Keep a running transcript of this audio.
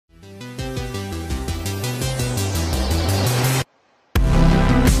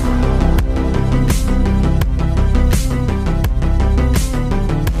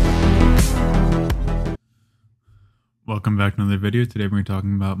back to another video. Today we're going to be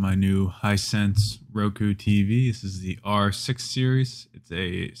talking about my new Hisense Roku TV. This is the R6 series. It's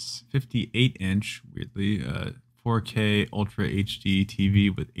a 58-inch, weirdly, 4K Ultra HD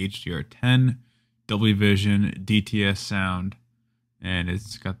TV with HDR10, Dolby Vision, DTS sound, and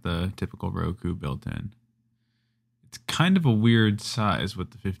it's got the typical Roku built in. It's kind of a weird size with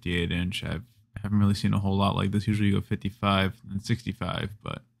the 58-inch. I haven't really seen a whole lot like this. Usually you go 55 and 65,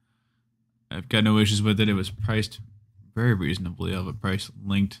 but I've got no issues with it. It was priced very reasonably. I'll have a price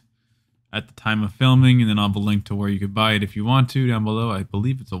linked at the time of filming, and then I'll have a link to where you could buy it if you want to down below. I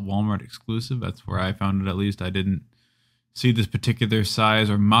believe it's a Walmart exclusive. That's where I found it, at least. I didn't see this particular size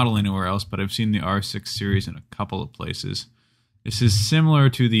or model anywhere else, but I've seen the R6 series in a couple of places. This is similar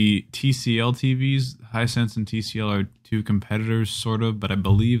to the TCL TVs. Hisense and TCL are two competitors, sort of, but I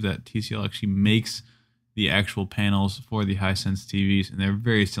believe that TCL actually makes the actual panels for the Hisense TVs, and they're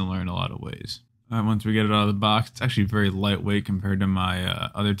very similar in a lot of ways. Once we get it out of the box, it's actually very lightweight compared to my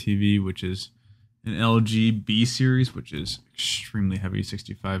other TV, which is an LG B series, which is extremely heavy,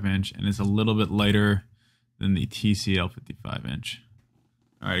 65-inch, and it's a little bit lighter than the TCL 55-inch.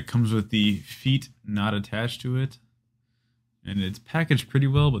 Alright, it comes with the feet not attached to it, and it's packaged pretty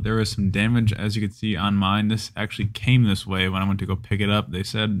well, but there was some damage, as you can see on mine. This actually came this way when I went to go pick it up. They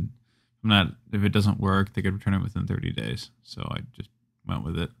said if it doesn't work, they could return it within 30 days. So I just went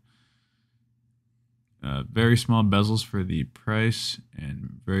with it. Very small bezels for the price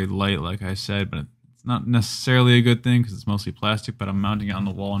and very light, like I said, but it's not necessarily a good thing because it's mostly plastic, but I'm mounting it on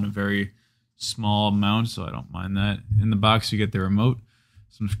the wall in a very small mount, so I don't mind that. In the box, you get the remote,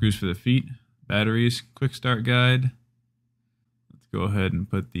 some screws for the feet, batteries, quick start guide. Let's go ahead and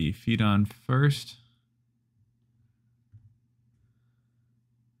put the feet on first.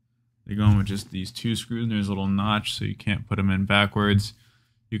 They're going with just these two screws, and there's a little notch so you can't put them in backwards.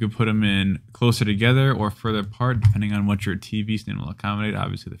 You could put them in closer together or further apart, depending on what your TV stand will accommodate.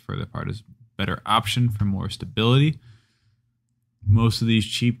 Obviously, the further apart is a better option for more stability. Most of these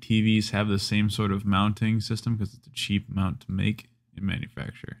cheap TVs have the same sort of mounting system because it's a cheap mount to make and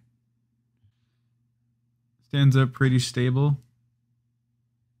manufacture. Stands up pretty stable.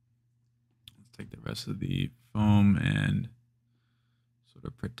 Let's take the rest of the foam and sort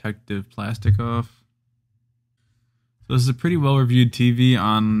of protective plastic off. So this is a pretty well-reviewed TV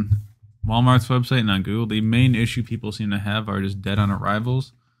on Walmart's website and on Google. The main issue people seem to have are just dead on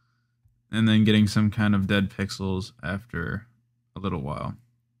arrivals and then getting some kind of dead pixels after a little while.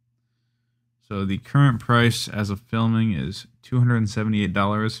 So the current price as of filming is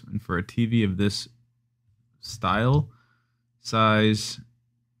 $278, and for a TV of this style, size,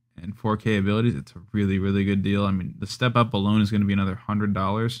 and 4K abilities, it's a really, really good deal. I mean, the step up alone is going to be another $100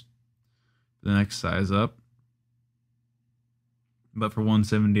 for the next size up. But for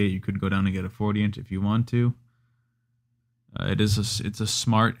 $178, you could go down and get a 40-inch if you want to. It's a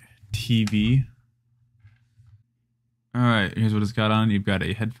smart TV. All right, here's what it's got on. You've got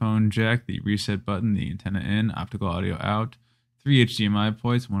a headphone jack, the reset button, the antenna in, optical audio out, 3 HDMI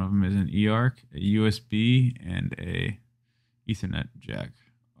ports. One of them is an eARC, a USB, and a Ethernet jack,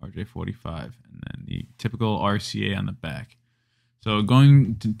 RJ45, and then the typical RCA on the back. So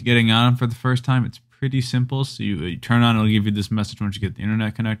getting on for the first time, it's pretty simple. So you turn on, it'll give you this message once you get the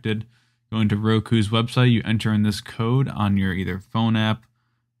internet connected. Going to Roku's website, you enter in this code on your either phone app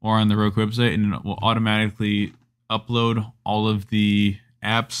or on the Roku website, and it will automatically upload all of the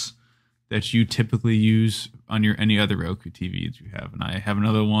apps that you typically use on your any other Roku TVs you have. And I have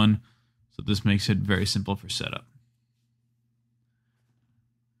another one, so this makes it very simple for setup.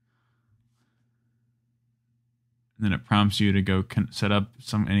 And then it prompts you to go set up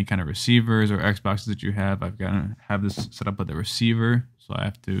any kind of receivers or Xboxes that you have. I've got to have this set up with a receiver, so I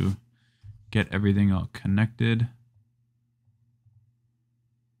have to get everything all connected.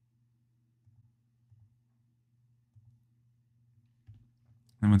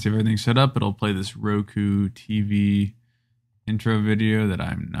 And once you have everything set up, it'll play this Roku TV intro video that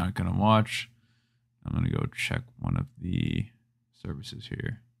I'm not going to watch. I'm going to go check one of the services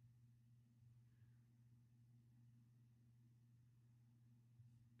here.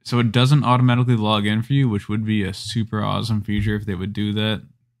 So it doesn't automatically log in for you, which would be a super awesome feature if they would do that.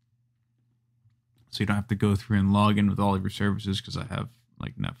 So you don't have to go through and log in with all of your services, because I have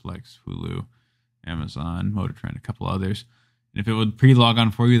like Netflix, Hulu, Amazon, MotorTrend, a couple others. And if it would pre-log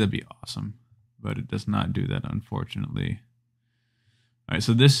on for you, that'd be awesome. But it does not do that, unfortunately. All right,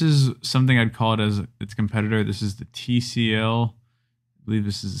 so this is something I'd call it as its competitor. This is the TCL. I believe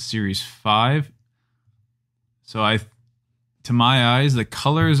this is the Series 5. So to my eyes, the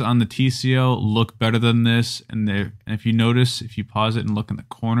colors on the TCL look better than this, and if you notice, if you pause it and look in the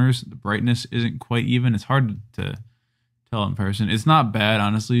corners, the brightness isn't quite even. It's hard to tell in person. It's not bad,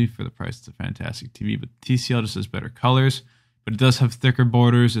 honestly. For the price, it's a fantastic TV, but TCL just has better colors, but it does have thicker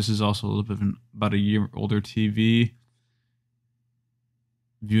borders. This is also a little bit of about a year older TV.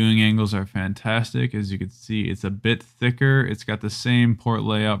 Viewing angles are fantastic. As you can see, it's a bit thicker. It's got the same port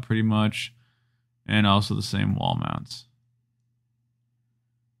layout pretty much, and also the same wall mounts.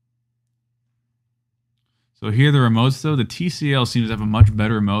 So here are the remotes though. The TCL seems to have a much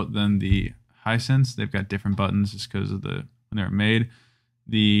better remote than the Hisense. They've got different buttons just because of when they were made.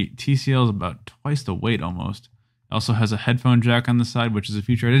 The TCL is about twice the weight almost. It also has a headphone jack on the side, which is a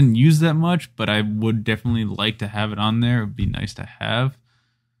feature I didn't use that much, but I would definitely like to have it on there. It would be nice to have.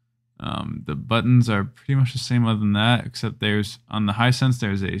 The buttons are pretty much the same other than that, except on the Hisense,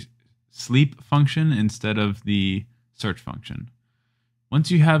 there's a sleep function instead of the search function. Once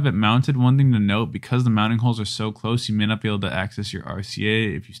you have it mounted, one thing to note, because the mounting holes are so close, you may not be able to access your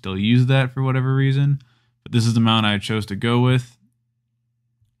RCA if you still use that for whatever reason. But this is the mount I chose to go with,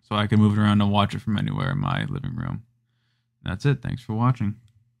 so I can move it around and watch it from anywhere in my living room. That's it. Thanks for watching.